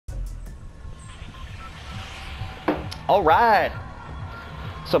All right.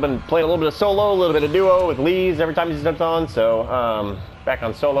 So I've been playing a little bit of solo, a little bit of duo with Lee's every time he steps on. So back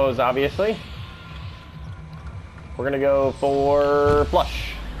on solos, obviously. We're gonna go for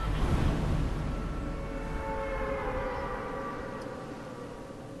flush.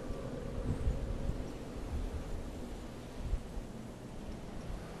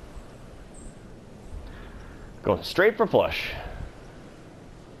 Going straight for flush.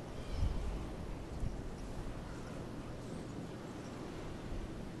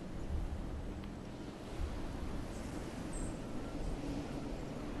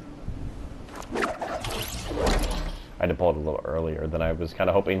 I had to pull it a little earlier than I was kind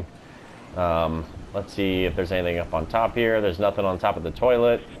of hoping. Let's see if there's anything up on top here. There's nothing on top of the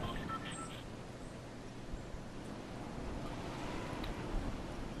toilet.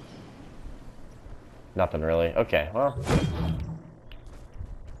 Nothing really. Okay, well.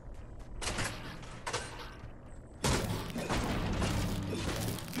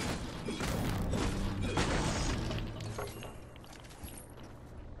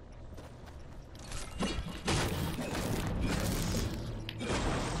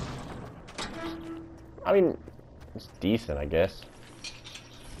 I mean, it's decent, I guess.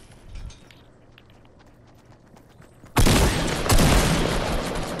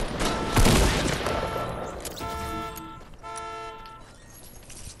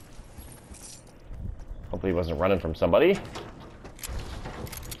 Hopefully he wasn't running from somebody.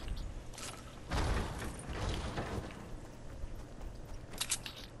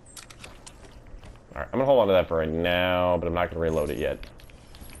 Alright, I'm gonna hold on to that for right now, but I'm not gonna reload it yet.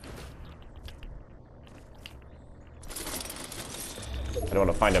 I don't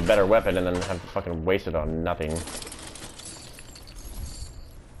want to find a better weapon and then have to fucking waste it on nothing.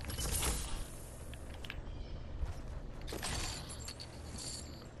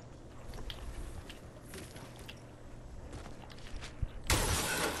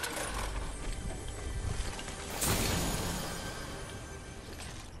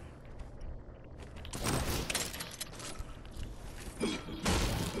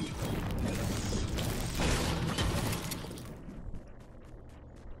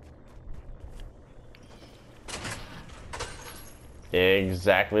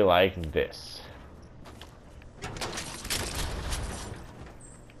 Exactly like this.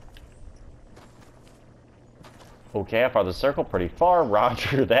 Okay, I found the circle pretty far.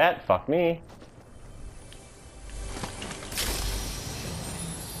 Roger that. Fuck me.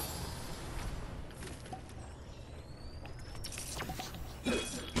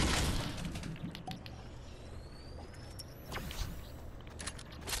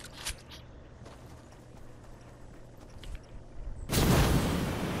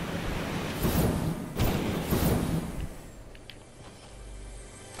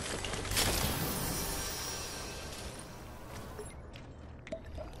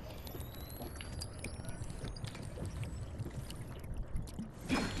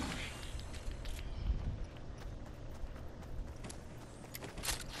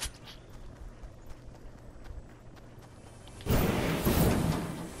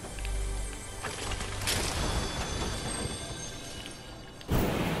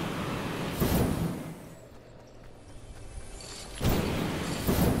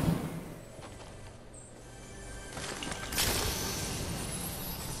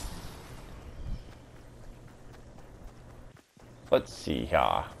 Let's see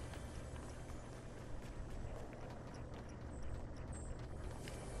here.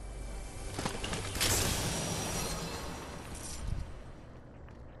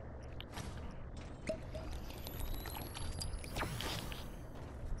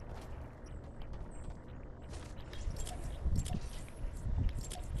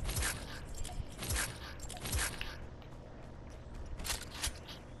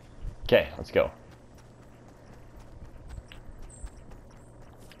 Okay, let's go.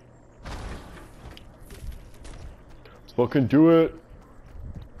 Let's fucking do it.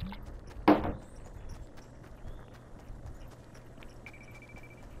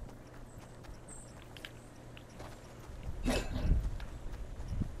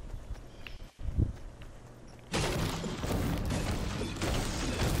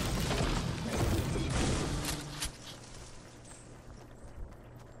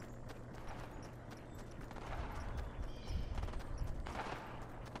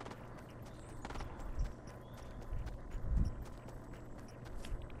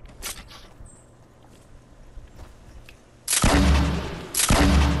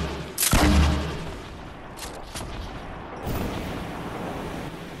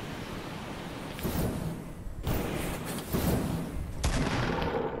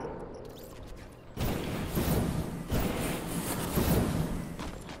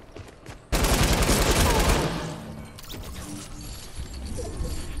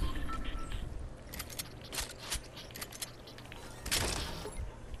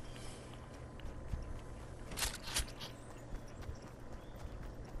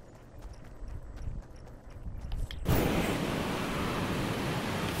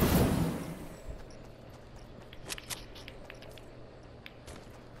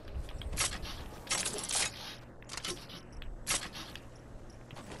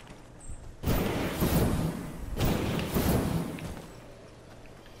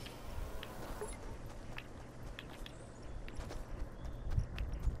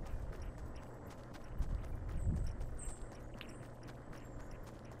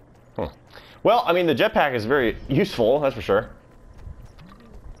 Well, I mean, the jetpack is very useful, that's for sure.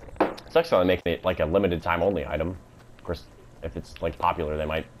 It's actually making it like a limited time only item. Of course, if it's like popular, they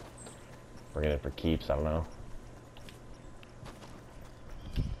might bring it in for keeps. I don't know.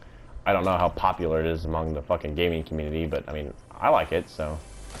 I don't know how popular it is among the fucking gaming community, but I mean, I like it, so.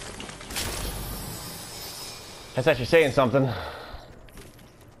 That's actually saying something.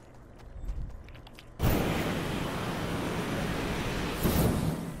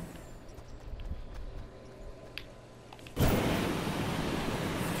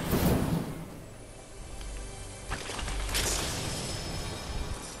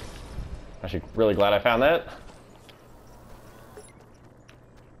 Actually, really glad I found that.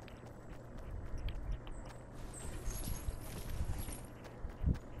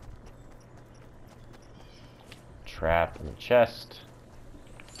 Trap in the chest.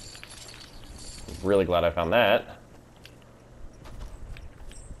 Really glad I found that.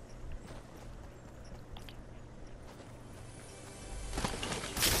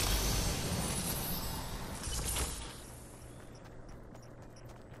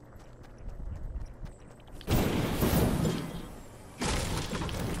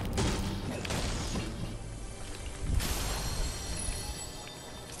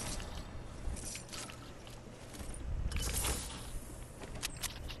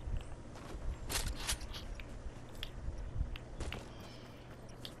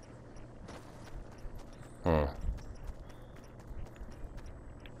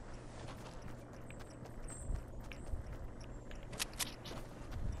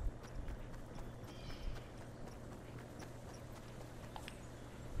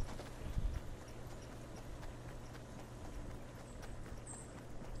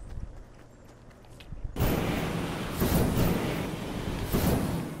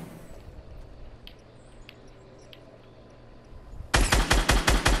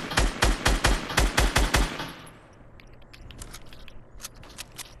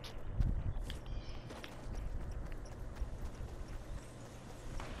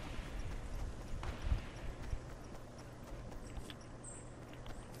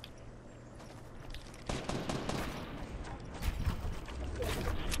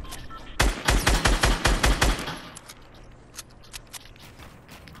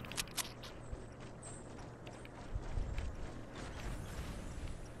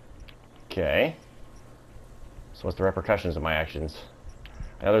 Okay. So what's the repercussions of my actions?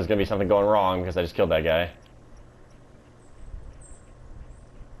 I know there's gonna be something going wrong because I just killed that guy.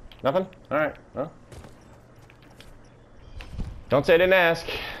 Nothing? Alright, well. Don't say I didn't ask.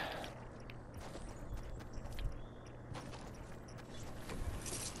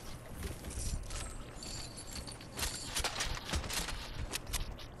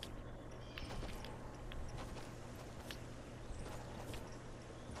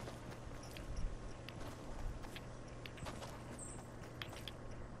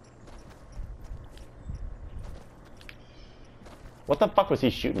 What the fuck was he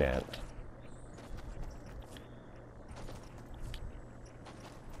shooting at?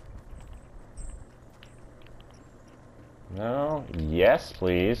 No? Yes,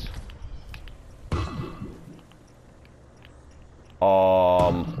 please.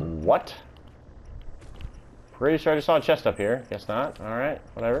 What? Pretty sure I just saw a chest up here. Guess not. Alright,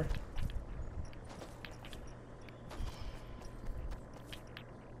 whatever.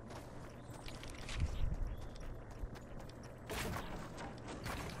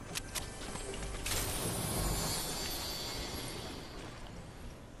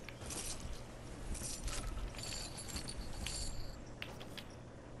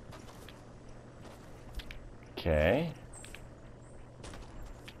 Okay.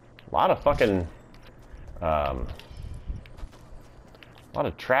 A lot of fucking, a lot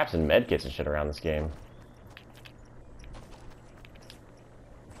of traps and medkits and shit around this game.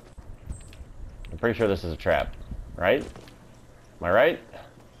 I'm pretty sure this is a trap, right? Am I right?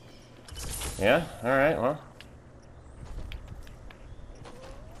 Yeah? Alright, well.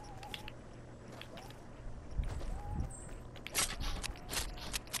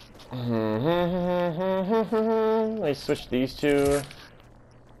 Let me switch these two.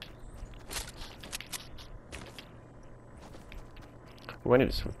 Ooh, I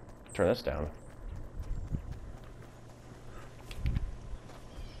need to turn this down.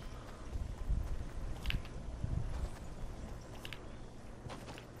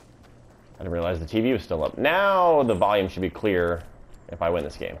 I didn't realize the TV was still up. Now the volume should be clear if I win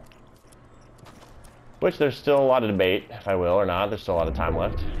this game. Which there's still a lot of debate if I will or not. There's still a lot of time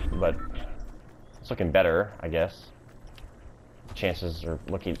left, but it's looking better, I guess. Chances are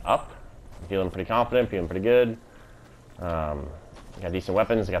looking up. I'm feeling pretty confident, feeling pretty good. Got decent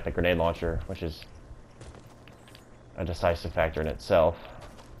weapons. I got the grenade launcher, which is a decisive factor in itself.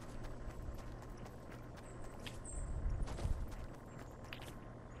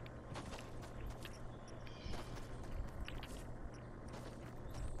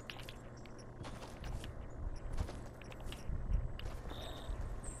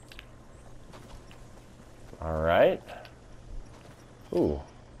 Alright. Ooh.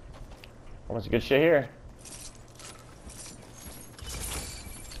 Almost good shit here.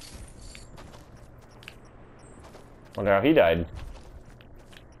 Wonder how he died.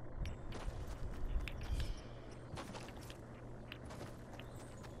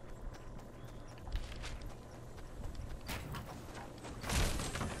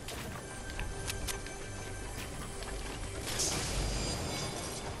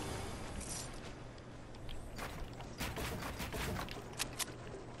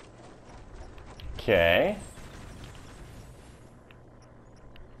 Okay.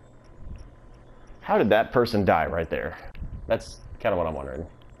 How did that person die right there? That's kind of what I'm wondering.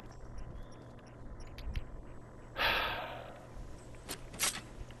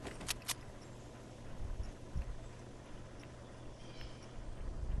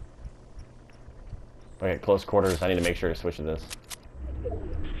 Okay, close quarters. I need to make sure to switch to this.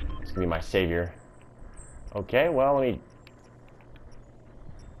 It's gonna be my savior. Okay, well, let me...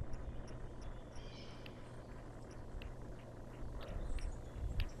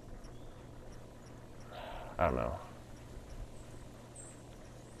 I don't know.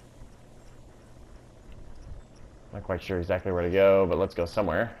 Not quite sure exactly where to go, but let's go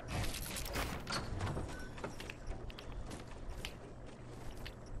somewhere.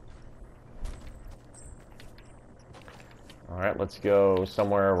 Alright, let's go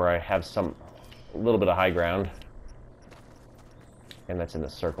somewhere where I have a little bit of high ground. And that's in the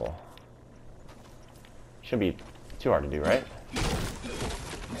circle. Shouldn't be too hard to do, right?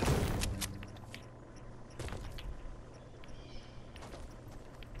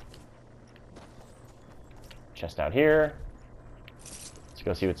 Chest out here. Let's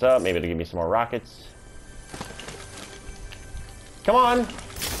go see what's up. Maybe it'll give me some more rockets. Come on!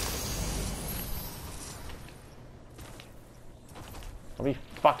 Don't be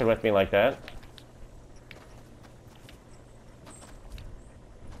fucking with me like that.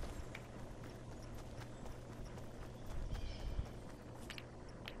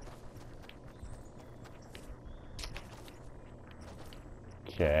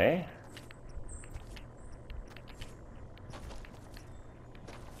 Okay.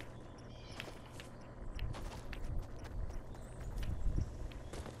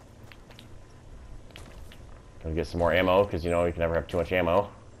 Gonna get some more ammo, because you know you can never have too much ammo.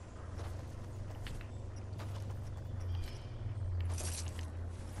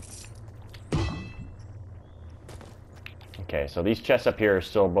 Okay, so these chests up here are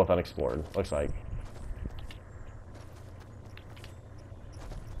still both unexplored, looks like.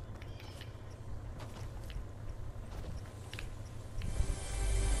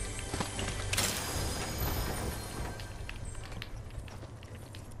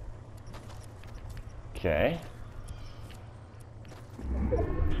 Okay.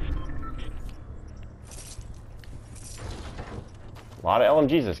 A lot of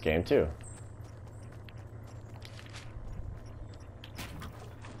LMGs this game, too.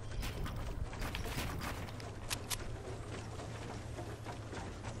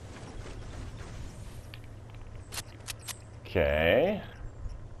 Okay.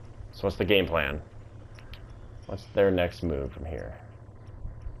 So what's the game plan? What's their next move from here?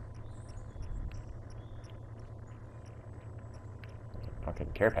 Fucking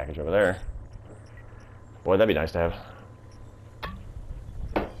care package over there. Boy, that'd be nice to have.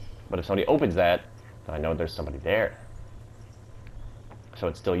 But if somebody opens that, then I know there's somebody there. So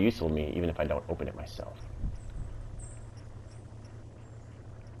it's still useful to me, even if I don't open it myself.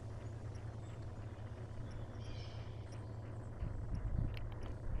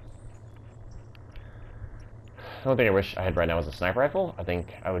 The only thing I wish I had right now is a sniper rifle. I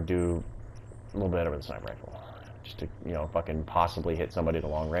think I would do a little better with a sniper rifle. Just to, you know, fucking possibly hit somebody at a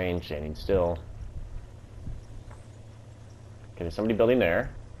long range, standing still. Okay, there's somebody building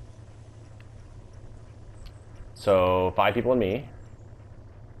there. So, 5 people and me.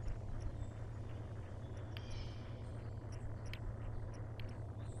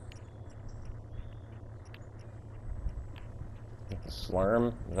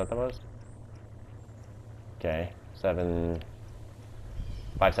 Slurm, is that what that was? Okay,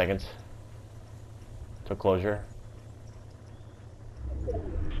 5 seconds to closure.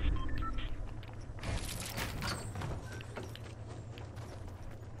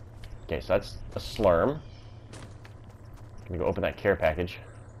 Okay, so that's a slurm. me go open that care package.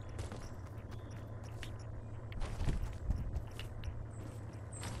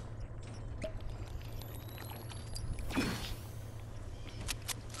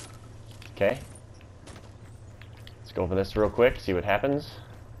 Okay. Let's go over this real quick, see what happens.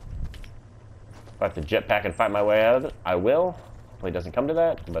 If I have to jetpack and fight my way out of it, I will. Hopefully it doesn't come to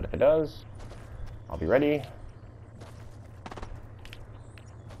that, but if it does, I'll be ready.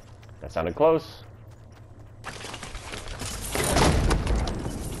 That sounded close.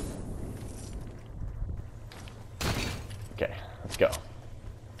 Okay, let's go.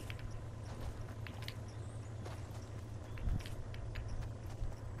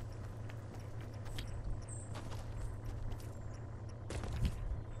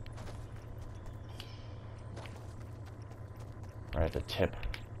 Right at the tip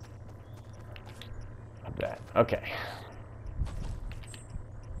of that. Okay.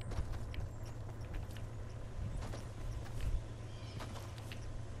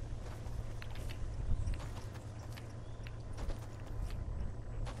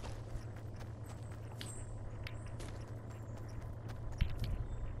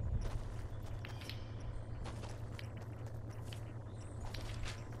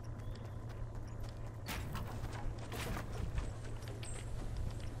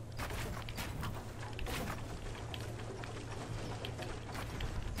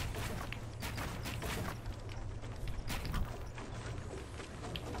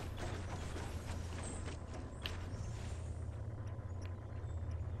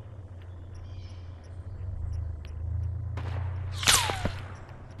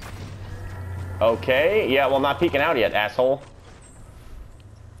 Okay, yeah, well, I'm not peeking out yet, asshole.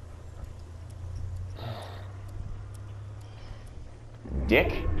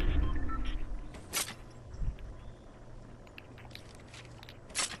 Dick.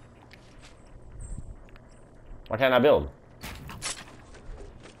 Why can't I build?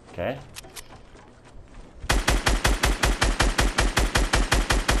 Okay.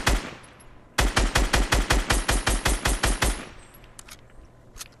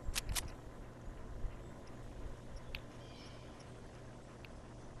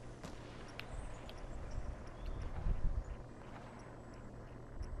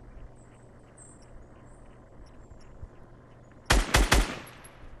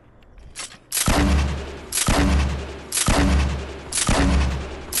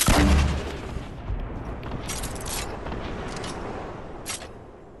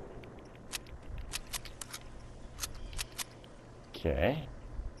 Okay.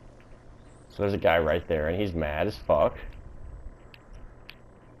 So there's a guy right there, and he's mad as fuck.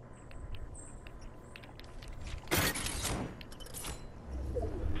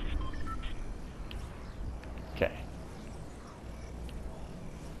 Okay.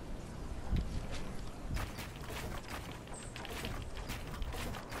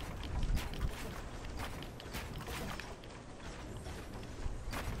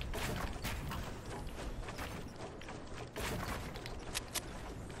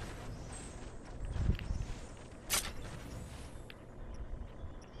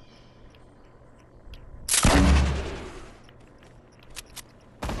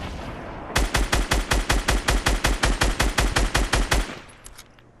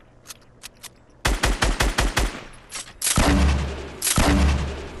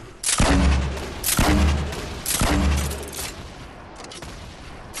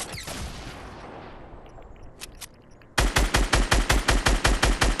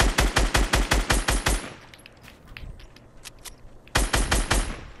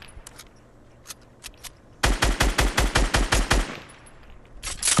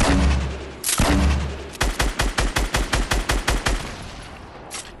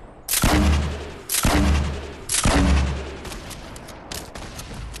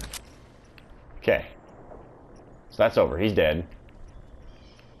 Okay. So that's over. He's dead.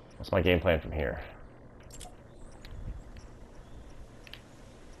 What's my game plan from here?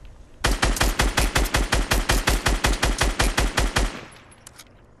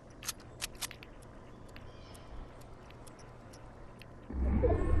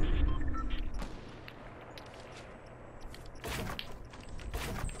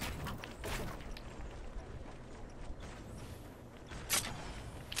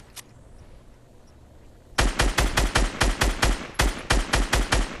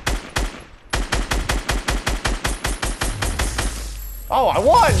 Oh, I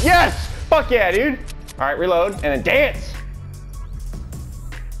won! Yes! Fuck yeah, dude! Alright, reload, and then dance!